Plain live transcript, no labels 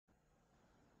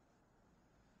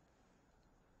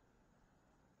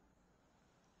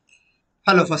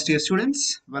Hello, first year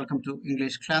students. Welcome to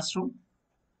English Classroom.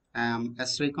 I am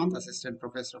S. Srikanth, Assistant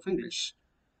Professor of English.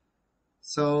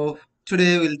 So,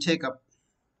 today we'll take up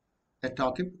a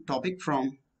topic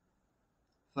from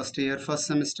first year, first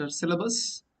semester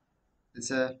syllabus.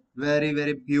 It's a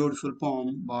very beautiful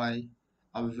poem by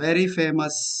a very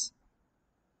famous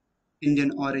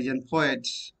Indian origin poet,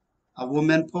 a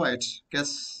woman poet.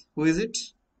 Guess who is it?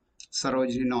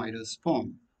 Sarojini Naidu's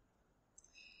poem.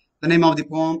 The name of the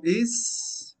poem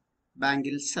is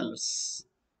Bangle Sellers.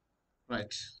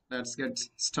 Right, let's get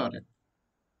started.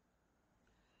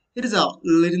 Here is a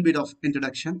little bit of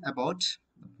introduction about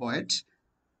the poet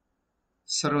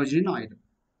Sarojini Naidu.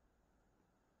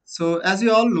 So, as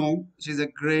you all know, she is a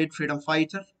great freedom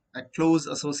fighter, a close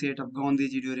associate of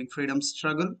Gandhiji during freedom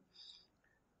struggle,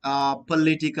 a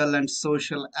political and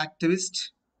social activist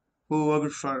who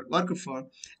worked for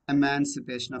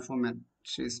emancipation of women.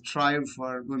 She strived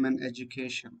for women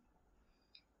education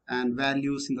and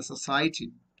values in the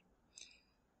society.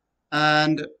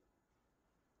 And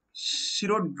she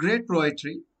wrote great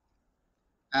poetry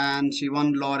and she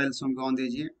won laurels from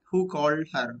Gandhiji, who called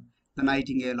her the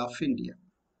Nightingale of India.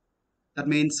 That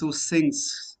means who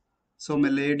sings so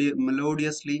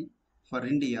melodiously for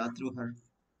India through her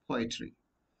poetry.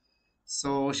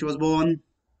 So she was born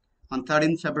on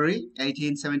 13th February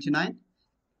 1879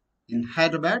 in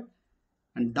Hyderabad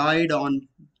and died on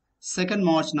 2nd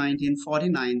March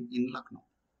 1949 in Lucknow.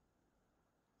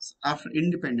 So after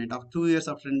independence, after 2 years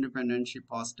after independence, she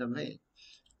passed away.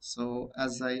 So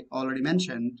as I already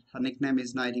mentioned, her nickname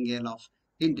is Nightingale of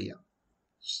India.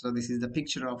 So this is the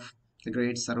picture of the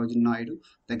great Sarojini Naidu,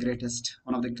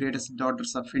 one of the greatest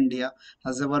daughters of India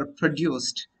has ever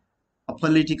produced. A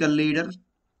political leader,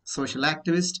 social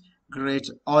activist, great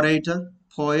orator,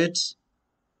 poet,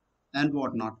 and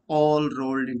whatnot, all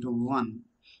rolled into one.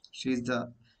 She is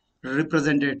the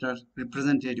representative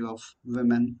of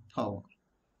women power.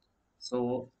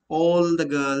 So all the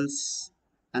girls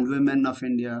and women of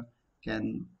India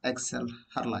can excel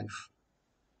her life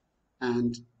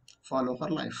and follow her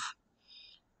life.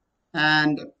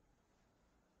 And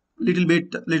little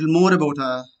more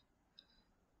about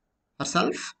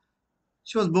herself.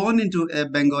 She was born into a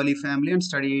Bengali family and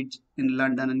studied in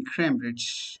London and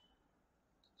Cambridge.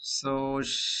 So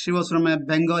she was from a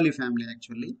Bengali family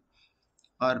actually.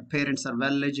 Her parents are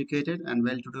well educated and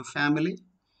well-to-do family.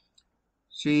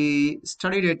 She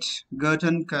studied at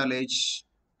Girton College,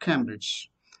 Cambridge,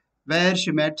 where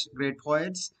she met great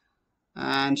poets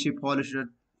and she polished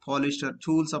her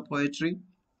tools of poetry.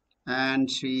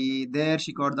 And she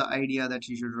got the idea that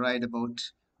she should write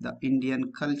about the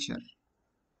Indian culture.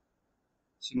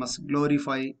 She must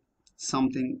glorify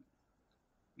something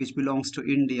which belongs to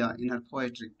India in her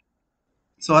poetry.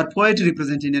 So her poetry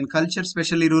represents Indian culture,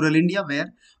 especially rural India,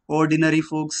 where ordinary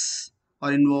folks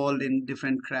are involved in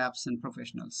different crafts and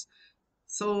professionals.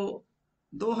 So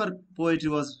though her poetry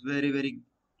was very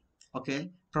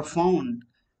profound,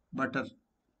 but her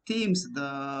themes,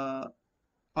 the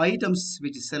items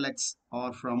which it selects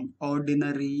are from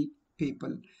ordinary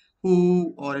people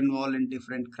who are involved in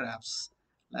different crafts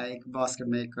like basket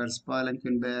makers,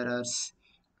 palanquin bearers,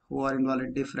 who are involved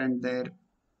in different their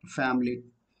family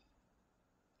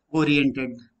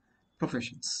oriented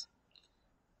professions.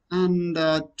 And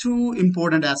two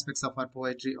important aspects of our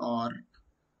poetry are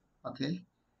okay.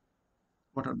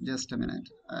 What are just a minute?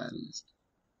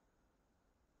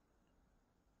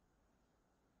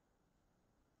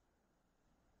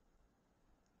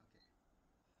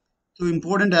 Two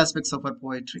important aspects of our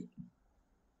poetry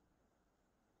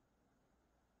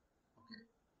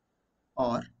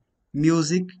are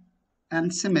music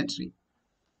and symmetry.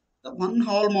 The one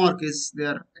hallmark is they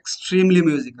are extremely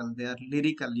musical. They are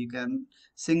lyrical. You can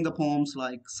sing the poems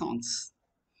like songs,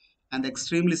 and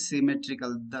extremely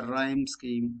symmetrical. The rhyme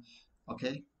scheme,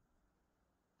 okay.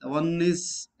 The one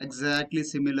is exactly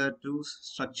similar to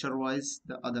structure wise.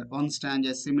 The other one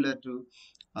stanza is similar to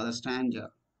other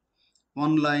stanza.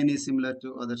 One line is similar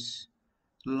to other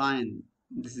line.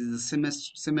 This is the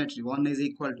symmetry. One is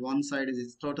equal to one side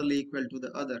is totally equal to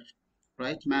the other.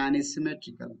 Right? Man is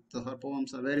symmetrical. So her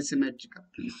poems are very symmetrical.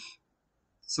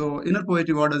 So in her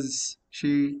poetry, what does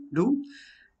she do?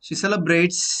 She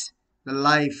celebrates the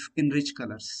life in rich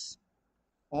colors.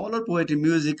 All her poetry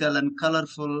musical and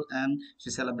colorful, and she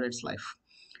celebrates life.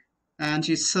 And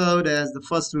she served as the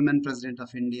first woman president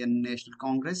of Indian National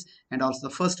Congress and also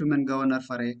the first woman governor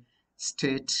for a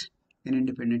state in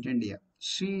independent India.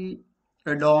 She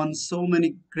adorned so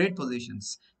many great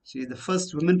positions. She is the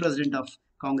first woman president of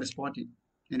Congress Party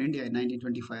in India in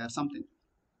 1925 or something.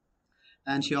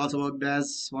 And she also worked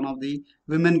as one of the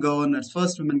women governors,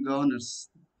 first women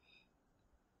governors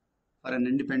for an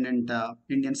independent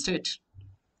Indian state.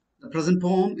 The present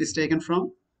poem is taken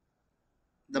from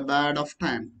The Bard of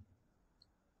Time,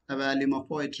 a volume of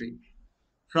poetry.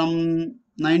 From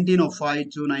 1905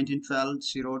 to 1912,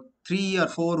 she wrote 3 or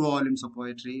 4 volumes of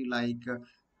poetry like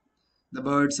The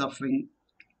Birds of Wing.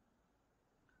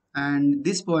 And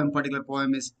this particular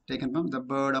poem is taken from The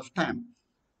Bird of Time.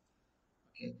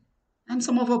 Okay. And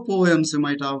some of her poems you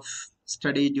might have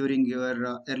studied during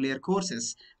your earlier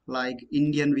courses, like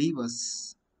Indian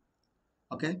Weavers.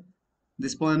 Okay.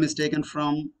 This poem is taken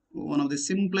from one of the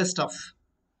simplest of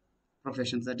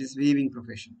professions, that is weaving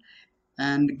profession.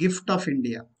 And Gift of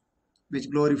India, which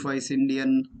glorifies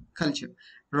Indian culture.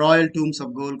 Royal Tombs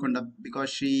of Golconda, because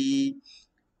she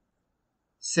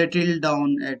settled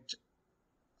down at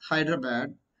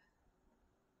Hyderabad.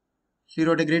 She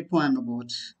wrote a great poem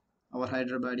about our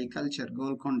Hyderabadi culture,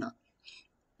 Golconda.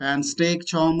 And Stake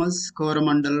Charmers,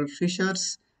 Coromandel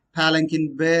Fishers,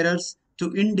 Palanquin Bearers,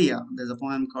 To India. There's a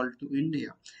poem called To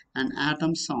India. And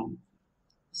Atom Song,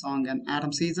 Song and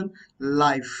Atom Season,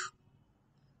 Life.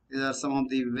 These are some of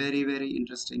the very, very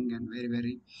interesting and very,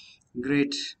 very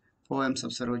great poems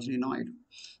of Sarojini Naidu.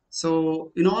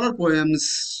 So, in all her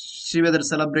poems, she whether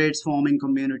celebrates farming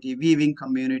community, weaving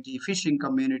community, fishing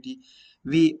community,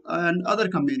 and other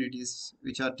communities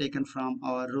which are taken from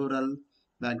our rural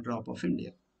backdrop of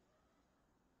India.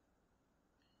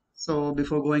 So,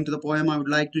 before going to the poem, I would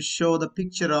like to show the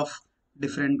picture of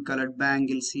different colored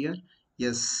bangles here.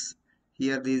 Yes,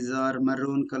 here these are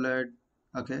maroon colored,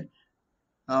 okay,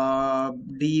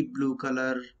 deep blue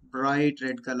color, bright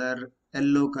red color,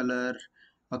 yellow color,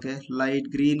 okay, light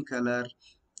green color,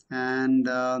 and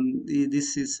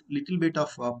this is little bit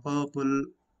of a purple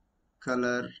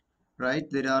color, right?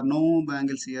 There are no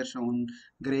bangles here shown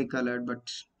gray colored, but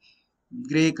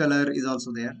gray color is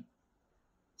also there.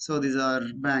 So these are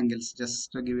bangles,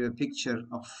 just to give you a picture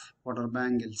of what are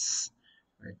bangles,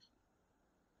 right?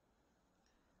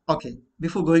 Okay,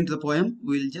 before going to the poem,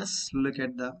 we'll just look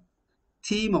at the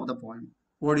theme of the poem.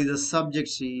 What is the subject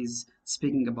she is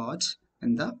speaking about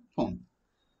in the poem?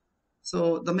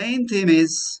 So the main theme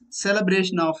is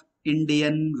celebration of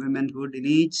Indian womanhood in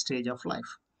each stage of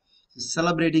life.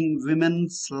 Celebrating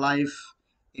women's life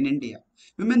in India.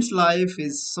 Women's life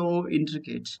is so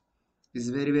intricate, is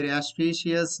very, very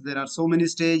auspicious. There are so many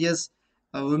stages.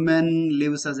 A woman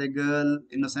lives as a girl,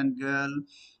 innocent girl.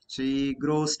 She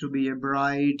grows to be a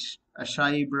bride, a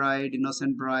shy bride,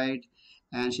 innocent bride,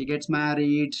 and she gets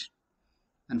married.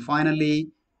 And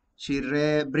finally, she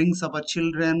brings up her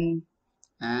children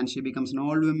and she becomes an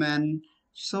old woman.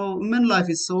 So, women life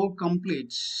is so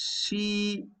complete.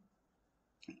 She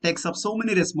takes up so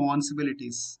many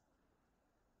responsibilities.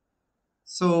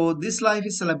 So, this life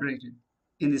is celebrated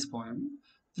in this poem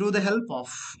through the help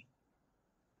of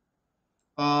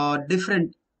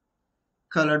different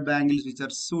colored bangles which are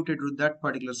suited to that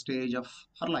particular stage of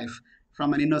her life,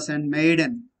 from an innocent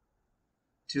maiden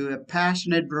to a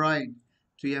passionate bride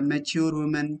to a mature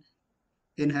woman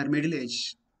in her middle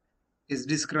age, is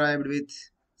described with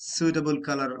suitable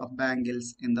color of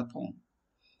bangles in the poem.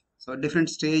 So different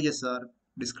stages are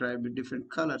described with different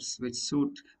colors which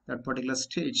suit that particular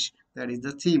stage. That is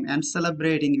the theme, and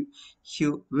celebrating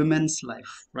women's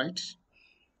life, right?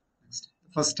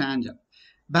 First stanza.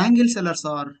 Bangle sellers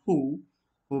are who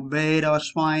bear our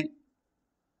swine,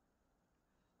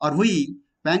 or we,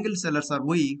 bangle sellers are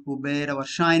we who bear our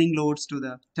shining loads to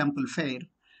the temple fair.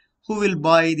 Who will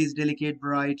buy these delicate,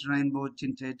 bright,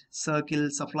 rainbow-tinted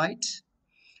circles of light?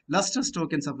 Lustrous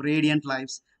tokens of radiant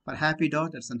lives for happy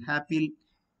daughters and happy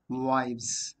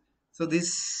wives. So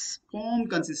this poem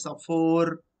consists of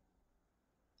 4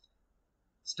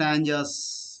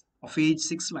 stanzas of each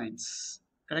 6 lines.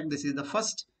 Correct? This is the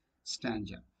first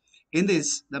stanza. In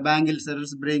this, the bangle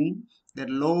sellers bring their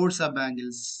loads of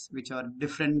bangles which are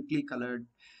differently colored,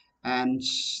 and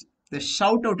they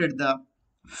shout out at the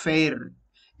fair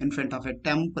in front of a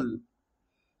temple.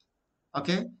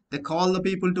 Okay, they call the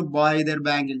people to buy their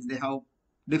bangles. They have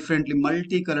differently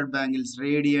multicolored bangles,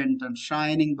 radiant and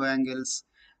shining bangles,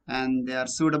 and they are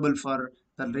suitable for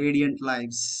the radiant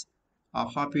lives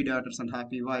of happy daughters and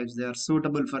happy wives. They are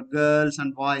suitable for girls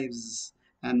and wives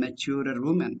and maturer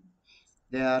women.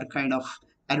 They are kind of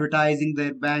advertising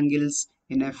their bangles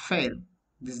in a fair.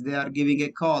 They are giving a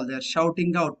call. They are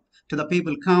shouting out to the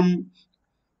people, come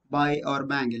buy our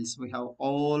bangles. We have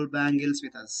all bangles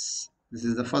with us. This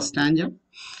is the first stanza.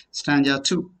 Stanza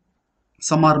 2.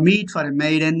 Some are meet for a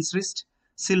maiden's wrist,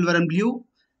 silver and blue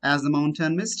as the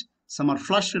mountain mist. Some are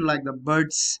flushed like the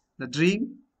birds, the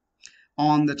dream.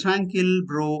 on the tranquil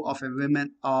brow of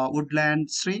a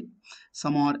woodland stream.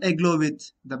 Some are aglow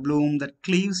with the bloom that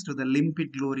cleaves to the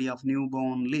limpid glory of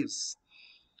newborn leaves.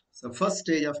 So first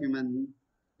stage of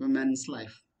women's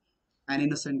life, an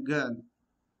innocent girl.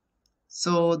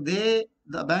 So the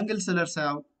bangle sellers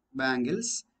have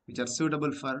bangles which are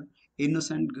suitable for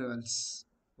innocent girls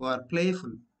who are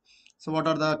playful. So what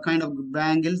are the kind of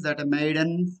bangles that a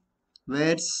maiden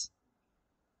wears?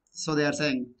 So they are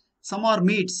saying some are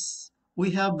meats.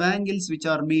 We have bangles which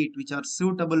are meat, which are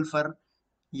suitable for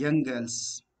young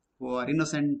girls who are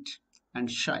innocent and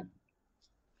shy.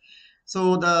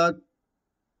 So the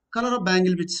color of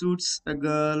bangle which suits a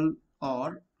girl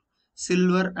are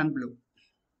silver and blue,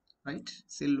 right?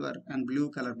 Silver and blue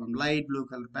color, light blue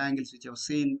color bangles which you have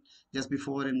seen just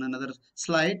before in another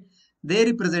slide. They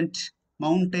represent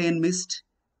mountain mist,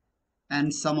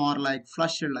 and some are like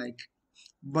flushed like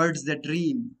birds that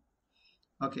dream.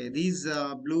 Okay, these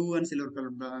blue and silver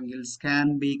color bangles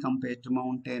can be compared to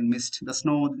mountain mist, the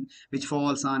snow which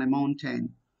falls on a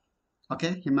mountain.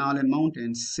 Okay, Himalayan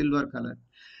mountains, silver color.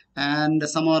 And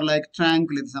some are like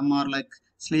tranquil, some are like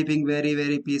sleeping very,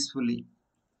 very peacefully.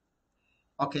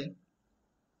 Okay,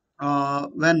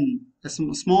 when a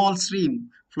small stream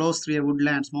flows through a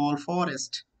woodland, small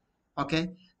forest, okay,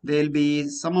 there'll be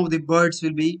some of the birds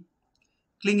will be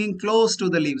clinging close to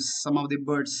the leaves. Some of the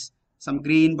birds, some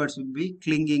green birds will be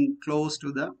clinging close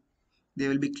to they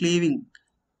will be cleaving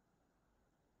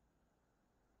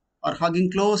or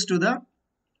hugging close to the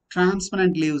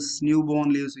transparent leaves,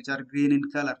 newborn leaves, which are green in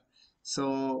color.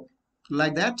 So,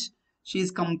 like that, she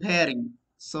is comparing.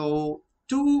 So,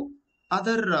 two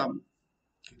other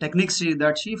techniques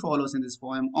that she follows in this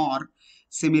poem are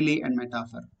simile and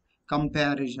metaphor,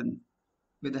 comparison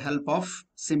with the help of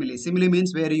simile. Simile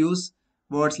means where you use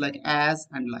words like as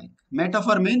and like.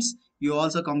 Metaphor means you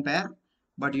also compare,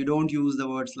 but you don't use the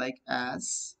words like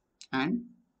as and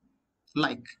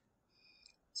like.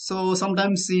 So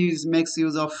sometimes he makes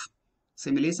use of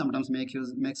simile, sometimes makes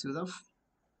use of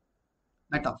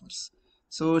metaphors.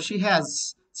 So she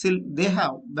has, they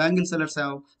have, bangle sellers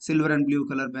have silver and blue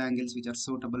color bangles which are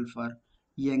suitable for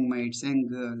young maids, young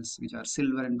girls, which are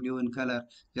silver and blue in color,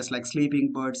 just like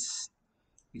sleeping birds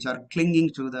which are clinging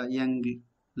to the young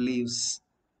leaves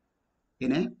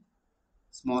in a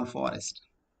small forest.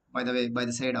 By the way, by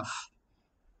the side of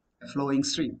a flowing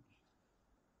stream.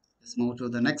 Let's move to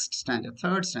the next stanza,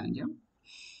 third stanza.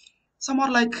 Some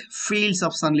are like fields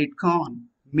of sunlit corn,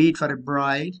 meet for a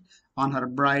bride on her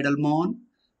bridal morn.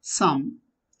 Some,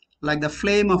 like the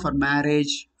flame of her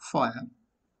marriage fire,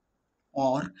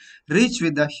 or rich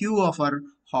with the hue of her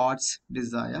heart's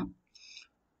desire,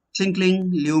 tinkling,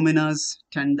 luminous,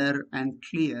 tender, and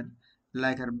clear,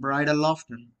 like her bridal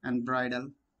laughter and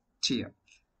bridal tear.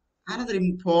 Another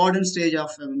important stage of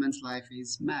a woman's life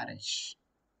is marriage.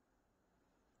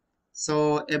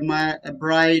 So a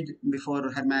bride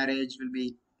before her marriage will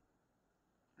be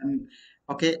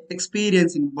okay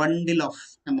experiencing bundle of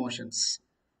emotions.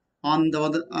 On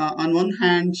one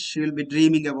hand, she will be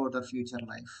dreaming about her future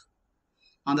life.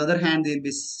 On the other hand,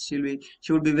 she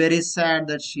would be very sad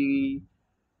that she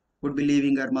would be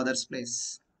leaving her mother's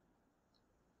place.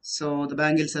 So the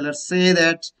bangle sellers say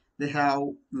that they have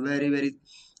very, very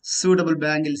suitable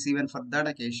bangles even for that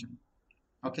occasion.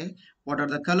 Okay, what are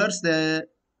the colors that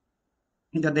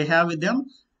they have with them?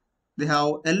 They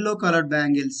have yellow colored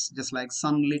bangles, just like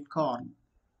sunlit corn.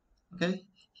 Okay,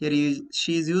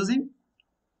 she is using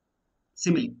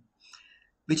simile,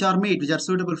 which are meat, which are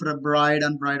suitable for a bride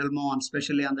and bridal morn,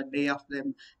 especially on the day of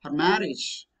her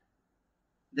marriage.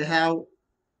 They have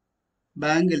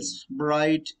bangles,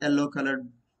 bright yellow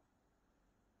colored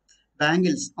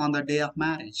bangles on the day of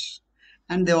marriage.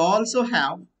 And they also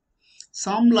have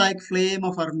some like flame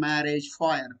of her marriage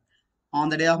fire. On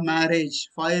the day of marriage,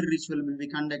 fire ritual will be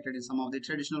conducted in some of the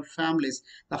traditional families.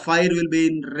 The fire will be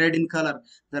in red in color.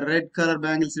 The red color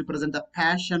bangles represent the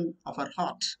passion of her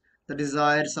heart, the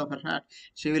desires of her heart.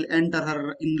 She will enter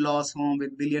her in-laws' home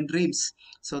with billion dreams.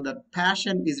 So the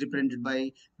passion is represented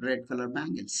by red color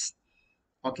bangles.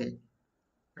 Okay.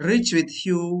 Rich with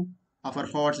hue of her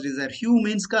heart's desire. Hue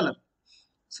means color.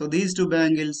 So these two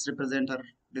bangles represent her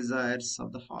desires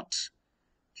of the heart.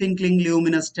 Twinkling,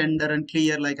 luminous, tender, and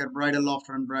clear like her bridal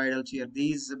laughter and bridal cheer.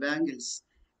 These bangles,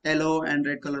 yellow and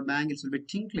red color bangles, will be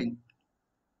tinkling,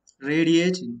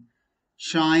 radiating,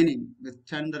 shining with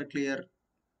tender, clear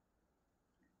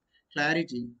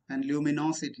clarity and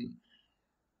luminosity.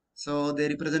 So they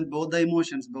represent both the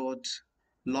emotions, both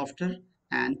laughter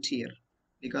and tear.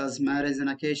 Because marriage is an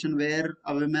occasion where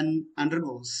a woman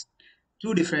undergoes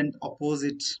two different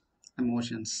opposite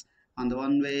emotions. On the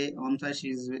one way, on side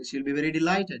she'll be very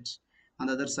delighted. On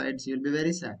the other side, she will be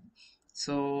very sad.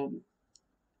 So,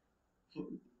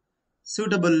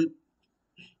 suitable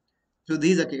to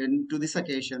this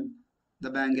occasion, the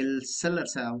bangle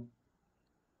sellers have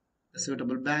the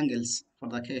suitable bangles for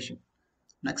the occasion.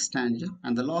 Next stanza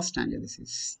and the last stanza. This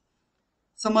is.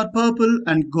 Some are purple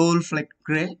and gold flecked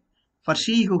grey, for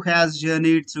she who has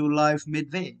journeyed through life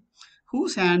midway,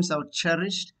 whose hands are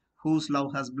cherished, whose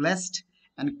love has blessed,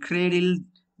 and cradled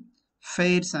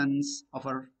fair sons of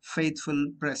her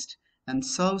faithful breast, and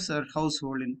serves her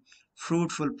household in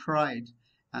fruitful pride,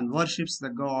 and worships the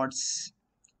gods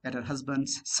at her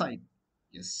husband's side.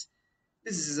 Yes,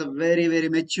 this is a very, very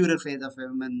mature phase of a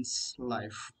woman's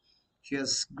life. She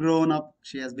has grown up,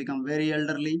 she has become very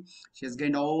elderly, she has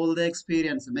gained all the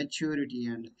experience, maturity,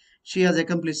 and she has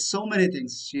accomplished so many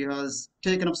things. She has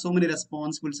taken up so many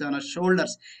responsibilities on her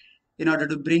shoulders in order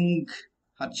to bring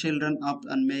her children up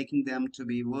and making them to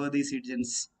be worthy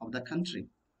citizens of the country.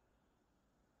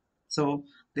 So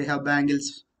they have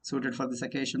bangles suited for this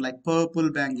occasion, like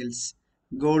purple bangles,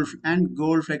 gold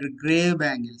flecked gray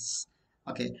bangles.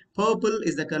 Okay, purple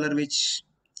is the color which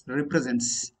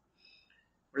represents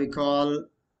what we call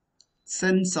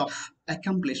sense of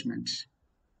accomplishment,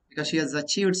 because she has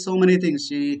achieved so many things.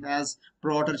 She has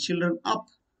brought her children up,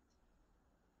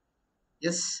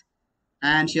 yes,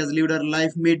 and she has lived her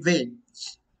life midway.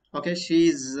 Okay, she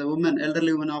is a woman,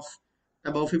 elderly woman of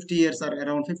above 50 years or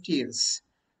around 50 years,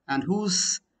 and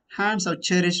whose hands are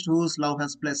cherished, whose love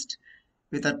has blessed.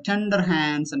 With her tender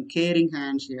hands and caring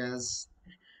hands, she has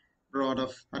brought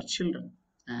up her children,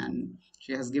 and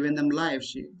she has given them life.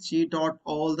 She taught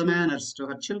all the manners to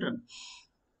her children.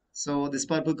 So this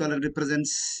purple color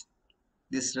represents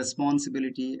this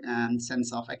responsibility and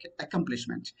sense of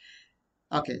accomplishment.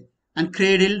 Okay, and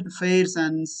cradled fair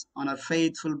sons on her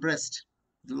faithful breast,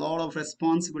 with a lot of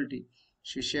responsibility.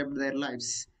 She shaped their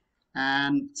lives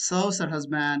and serves her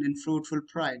husband in fruitful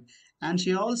pride. And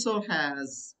she also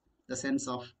has the sense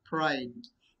of pride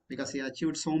because he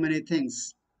achieved so many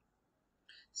things.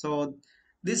 So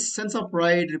this sense of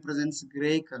pride represents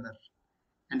gray color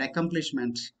and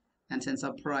accomplishment and sense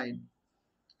of pride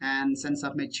and sense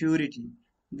of maturity.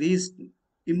 These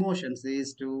emotions,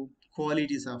 these two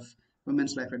qualities of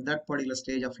women's life at that particular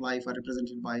stage of life are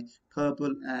represented by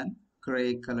purple and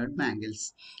gray colored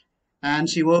bangles. And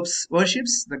she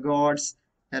worships the gods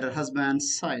at her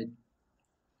husband's side.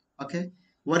 Okay,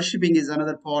 worshipping is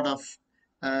another part of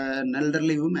an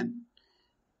elderly woman.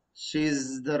 She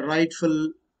is the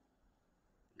rightful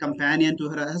companion to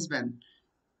her husband.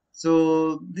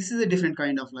 So this is a different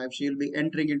kind of life. She will be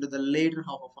entering into the later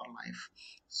half of her life.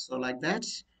 So like that,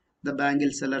 the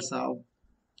bangle sellers are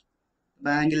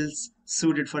bangles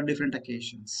suited for different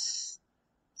occasions.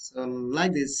 So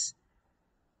like this,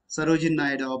 Sarojini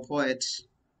Naidu, a poet,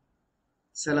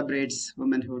 celebrates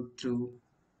womanhood through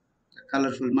the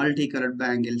colorful multicolored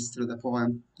bangles through the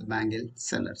poem The Bangle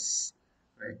Sellers.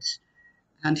 Right.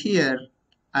 And here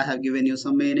I have given you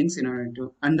some meanings in order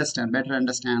to better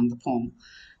understand the poem.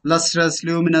 Lustrous,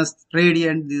 luminous,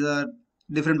 radiant, these are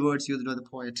different words used by the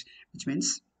poet, which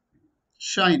means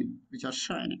shining, which are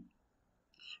shining.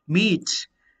 Meat.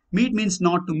 Meat means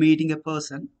not to meeting a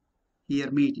person.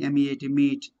 Here meat, M-E-A-T,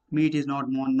 meat. Meat is not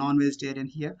non-vegetarian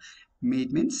here.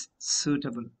 Meat means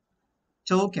suitable.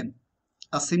 Token,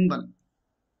 a symbol.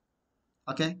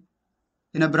 Okay.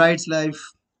 In a bride's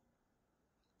life,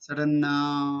 certain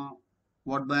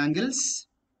what bangles?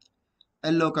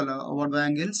 Yellow color what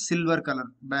bangles, silver color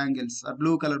bangles, or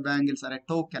blue color bangles are a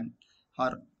token,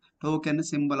 or token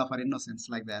symbol of our innocence,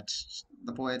 like that.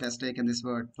 The poet has taken this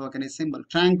word. Token is symbol.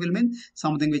 Tranquil means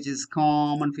something which is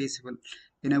calm and peaceful.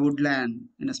 In a woodland,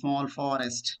 in a small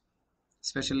forest,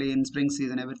 especially in spring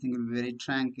season, everything will be very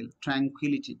tranquil.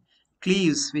 Tranquility.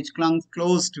 Cleaves, which clung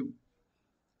close to.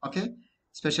 Okay,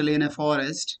 especially in a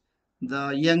forest, the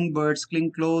young birds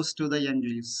cling close to the young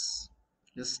leaves,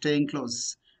 just staying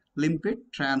close. Limpid,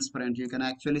 transparent, you can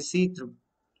actually see through.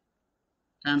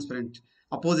 Transparent,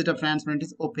 opposite of transparent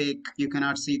is opaque, you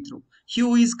cannot see through.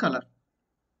 Hue is color,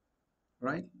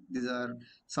 right? These are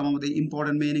some of the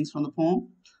important meanings from the poem.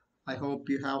 I hope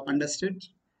you have understood,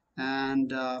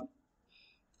 and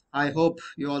I hope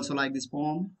you also like this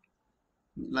poem,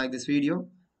 like this video.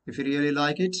 If you really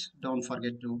like it, don't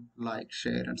forget to like,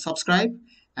 share, and subscribe,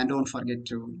 and don't forget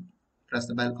to press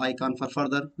the bell icon for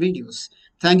further videos.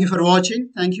 Thank you for watching.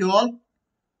 Thank you all.